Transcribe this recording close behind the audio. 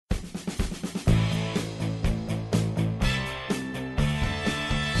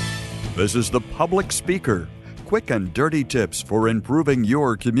This is The Public Speaker, quick and dirty tips for improving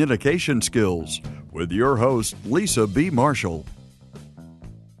your communication skills, with your host, Lisa B. Marshall.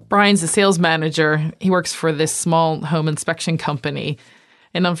 Brian's a sales manager. He works for this small home inspection company.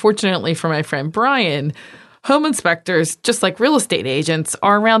 And unfortunately for my friend Brian, home inspectors, just like real estate agents,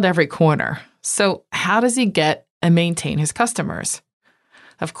 are around every corner. So how does he get and maintain his customers?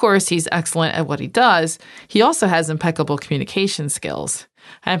 Of course, he's excellent at what he does. He also has impeccable communication skills.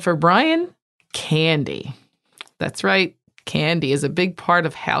 And for Brian, candy. That's right. Candy is a big part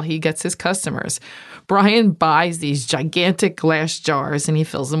of how he gets his customers. Brian buys these gigantic glass jars and he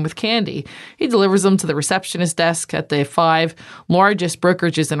fills them with candy. He delivers them to the receptionist desk at the 5 largest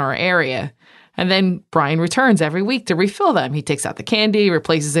brokerages in our area. And then Brian returns every week to refill them. He takes out the candy,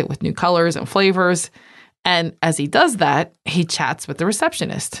 replaces it with new colors and flavors. And as he does that, he chats with the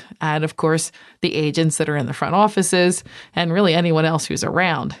receptionist and, of course, the agents that are in the front offices and really anyone else who's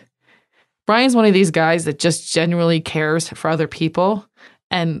around. Brian's one of these guys that just genuinely cares for other people,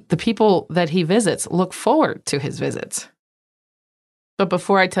 and the people that he visits look forward to his visits. But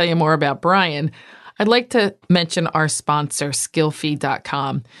before I tell you more about Brian, I'd like to mention our sponsor,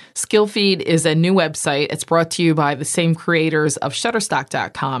 Skillfeed.com. Skillfeed is a new website. It's brought to you by the same creators of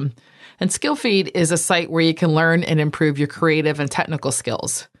Shutterstock.com. And Skillfeed is a site where you can learn and improve your creative and technical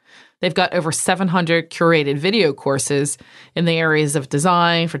skills. They've got over 700 curated video courses in the areas of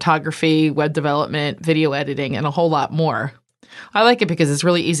design, photography, web development, video editing, and a whole lot more. I like it because it's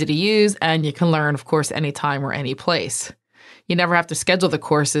really easy to use and you can learn, of course, anytime or any place. You never have to schedule the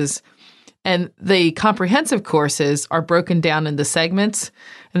courses. And the comprehensive courses are broken down into segments,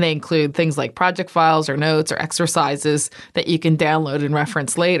 and they include things like project files or notes or exercises that you can download and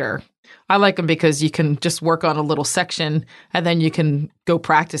reference later. I like them because you can just work on a little section and then you can go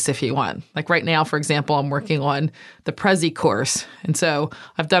practice if you want. Like right now, for example, I'm working on the Prezi course. And so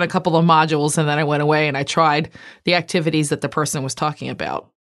I've done a couple of modules and then I went away and I tried the activities that the person was talking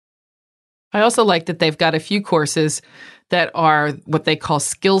about. I also like that they've got a few courses that are what they call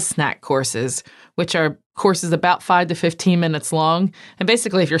skill snack courses, which are courses about 5 to 15 minutes long. And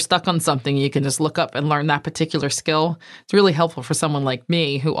basically, if you're stuck on something, you can just look up and learn that particular skill. It's really helpful for someone like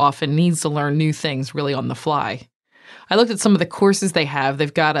me who often needs to learn new things really on the fly. I looked at some of the courses they have.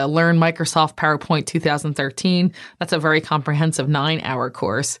 They've got a Learn Microsoft PowerPoint 2013. That's a very comprehensive 9-hour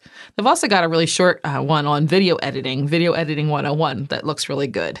course. They've also got a really short one on Video Editing 101, that looks really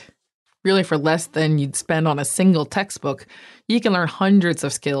good. Really, for less than you'd spend on a single textbook, you can learn hundreds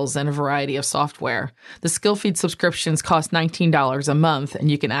of skills in a variety of software. The Skillfeed subscriptions cost $19 a month,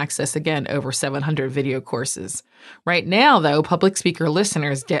 and you can access, again, over 700 video courses. Right now, though, public speaker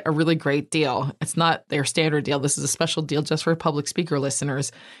listeners get a really great deal. It's not their standard deal. This is a special deal just for public speaker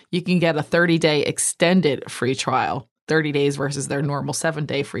listeners. You can get a 30-day extended free trial. 30 days versus their normal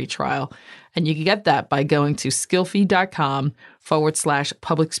 7-day free trial. And you can get that by going to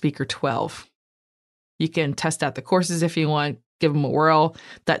skillfeed.com/public speaker 12. You can test out the courses if you want, give them a whirl.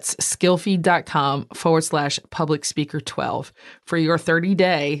 That's skillfeed.com/public speaker 12 for your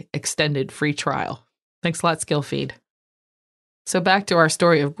 30-day extended free trial. Thanks a lot, Skillfeed. So back to our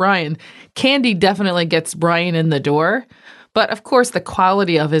story of Brian. Candy definitely gets Brian in the door, but of course the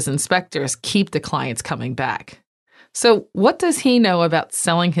quality of his inspectors keep the clients coming back. So what does he know about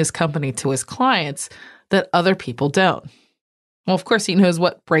selling his company to his clients that other people don't? Well, of course, he knows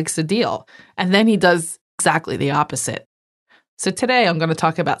what breaks a deal, and then he does exactly the opposite. So today I'm going to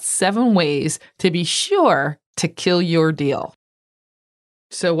talk about 7 ways to be sure to kill your deal.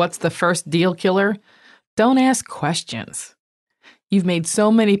 So what's the first deal killer? Don't ask questions. You've made so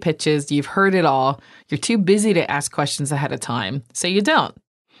many pitches, you've heard it all, you're too busy to ask questions ahead of time, so you don't.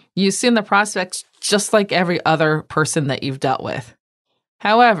 You assume the prospects just like every other person that you've dealt with.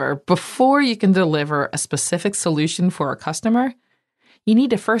 However, before you can deliver a specific solution for a customer, you need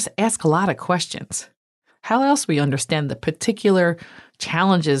to first ask a lot of questions. How else will you understand the particular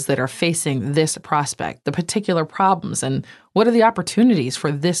challenges that are facing this prospect, the particular problems, and what are the opportunities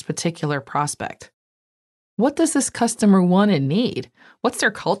for this particular prospect? What does this customer want and need? What's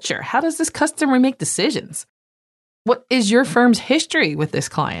their culture? How does this customer make decisions? What is your firm's history with this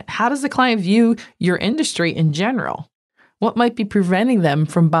client? How does the client view your industry in general? What might be preventing them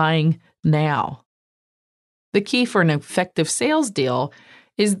from buying now? The key for an effective sales deal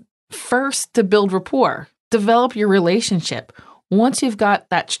is first to build rapport, develop your relationship. Once you've got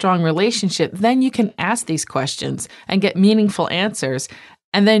that strong relationship, then you can ask these questions and get meaningful answers,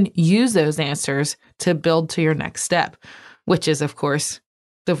 and then use those answers to build to your next step, which is, of course,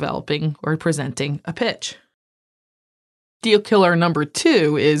 developing or presenting a pitch. Deal killer number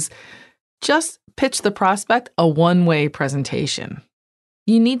 2 is just pitch the prospect a one-way presentation.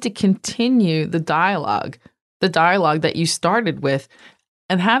 You need to continue the dialogue that you started with,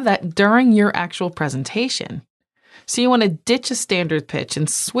 and have that during your actual presentation. So you want to ditch a standard pitch and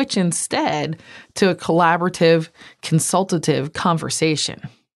switch instead to a collaborative, consultative conversation.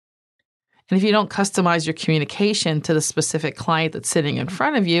 And if you don't customize your communication to the specific client that's sitting in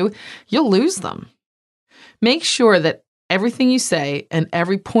front of you, you'll lose them. Make sure that everything you say and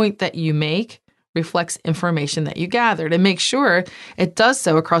every point that you make reflects information that you gathered, and make sure it does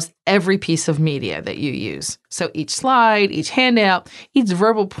so across every piece of media that you use. So each slide, each handout, each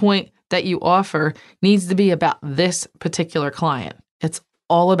verbal point that you offer needs to be about this particular client. It's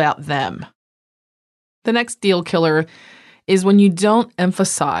all about them. The next deal killer is when you don't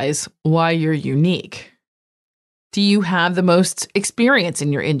emphasize why you're unique. Do you have the most experience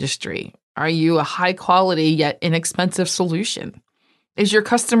in your industry? Are you a high quality yet inexpensive solution? Is your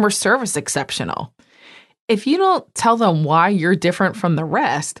customer service exceptional? If you don't tell them why you're different from the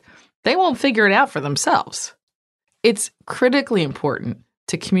rest, they won't figure it out for themselves. It's critically important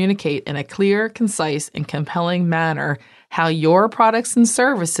to communicate in a clear, concise, and compelling manner how your products and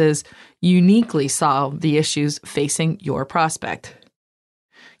services uniquely solve the issues facing your prospect.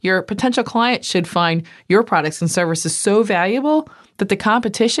 Your potential client should find your products and services so valuable that the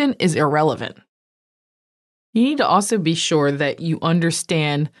competition is irrelevant. You need to also be sure that you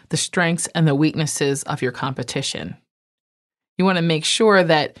understand the strengths and the weaknesses of your competition. You want to make sure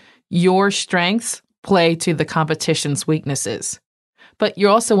that your strengths play to the competition's weaknesses, but you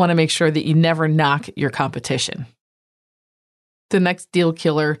also want to make sure that you never knock your competition. The next deal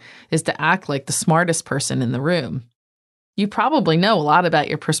killer is to act like the smartest person in the room. You probably know a lot about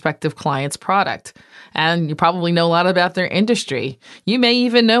your prospective client's product, and you probably know a lot about their industry. You may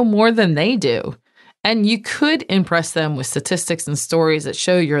even know more than they do. And you could impress them with statistics and stories that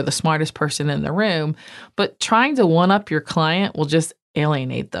show you're the smartest person in the room, but trying to one-up your client will just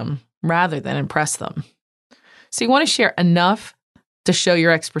alienate them rather than impress them. So you want to share enough to show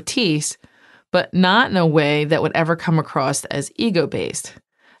your expertise, but not in a way that would ever come across as ego-based.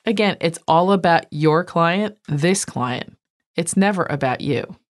 Again, it's all about your client, this client. It's never about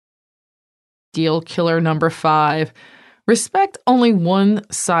you. Deal killer number 5, respect only one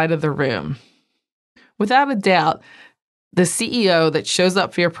side of the room. Without a doubt, the CEO that shows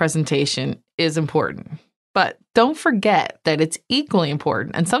up for your presentation is important. But don't forget that it's equally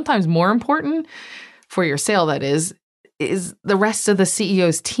important, and sometimes more important for your sale, that is the rest of the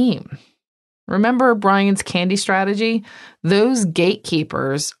CEO's team. Remember Brian's candy strategy? Those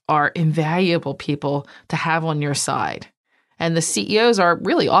gatekeepers are invaluable people to have on your side. And the CEOs are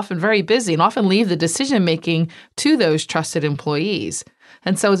really often very busy and often leave the decision-making to those trusted employees.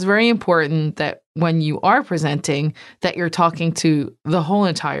 And so it's very important that when you are presenting, that you're talking to the whole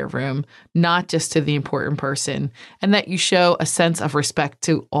entire room, not just to the important person, and that you show a sense of respect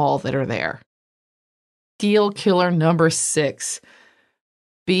to all that are there. Deal killer number 6,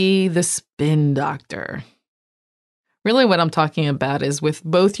 be the spin doctor. Really what I'm talking about is with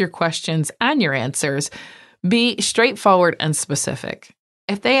both your questions and your answers, be straightforward and specific.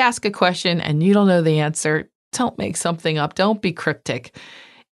 If they ask a question and you don't know the answer, don't make something up. Don't be cryptic.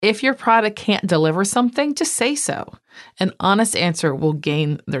 If your product can't deliver something, just say so. An honest answer will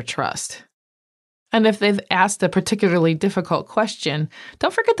gain their trust. And if they've asked a particularly difficult question,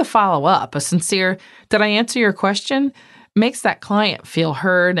 don't forget to follow up. A sincere, "Did I answer your question?" makes that client feel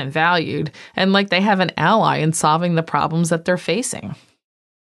heard and valued and like they have an ally in solving the problems that they're facing.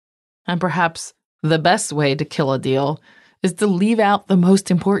 And perhaps the best way to kill a deal is to leave out the most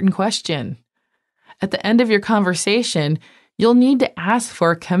important question. At the end of your conversation, you'll need to ask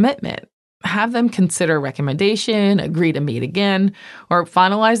for a commitment. Have them consider a recommendation, agree to meet again, or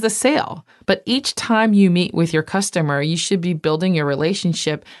finalize the sale. But each time you meet with your customer, you should be building your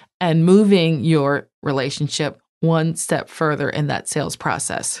relationship and moving your relationship one step further in that sales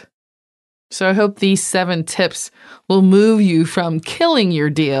process. So I hope these 7 tips will move you from killing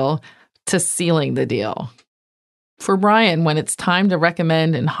your deal to sealing the deal. For Brian, when it's time to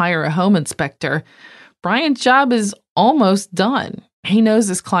recommend and hire a home inspector, Brian's job is almost done. He knows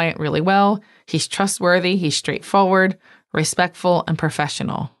his client really well. He's trustworthy, he's straightforward, respectful, and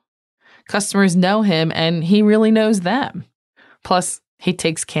professional. Customers know him, and he really knows them. Plus, he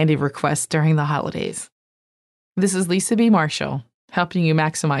takes candy requests during the holidays. This is Lisa B. Marshall, helping you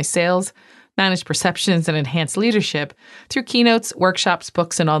maximize sales, manage perceptions, and enhance leadership through keynotes, workshops,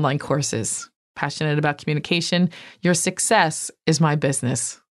 books, and online courses. Passionate about communication, your success is my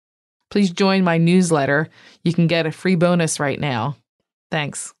business. Please join my newsletter. You can get a free bonus right now.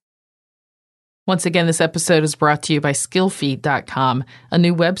 Thanks. Once again, this episode is brought to you by skillfeed.com, a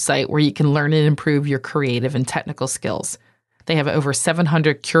new website where you can learn and improve your creative and technical skills. They have over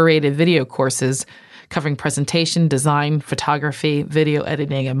 700 curated video courses covering presentation, design, photography, video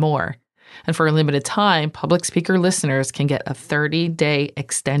editing, and more. And for a limited time, Public Speaker listeners can get a 30-day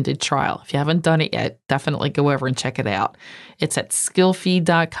extended trial. If you haven't done it yet, definitely go over and check it out. It's at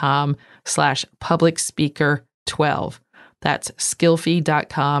skillfeed.com/publicspeaker12. That's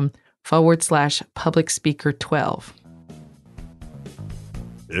skillfeed.com/publicspeaker12.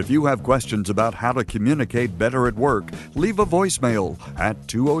 If you have questions about how to communicate better at work, leave a voicemail at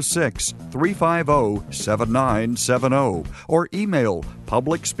 206-350-7970 or email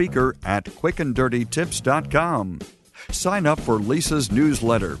publicspeaker@quickanddirtytips.com. Sign up for Lisa's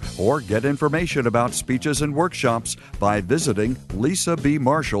newsletter or get information about speeches and workshops by visiting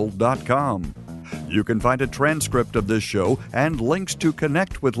lisabmarshall.com. You can find a transcript of this show and links to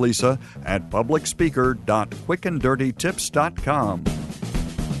connect with Lisa at publicspeaker.quickanddirtytips.com.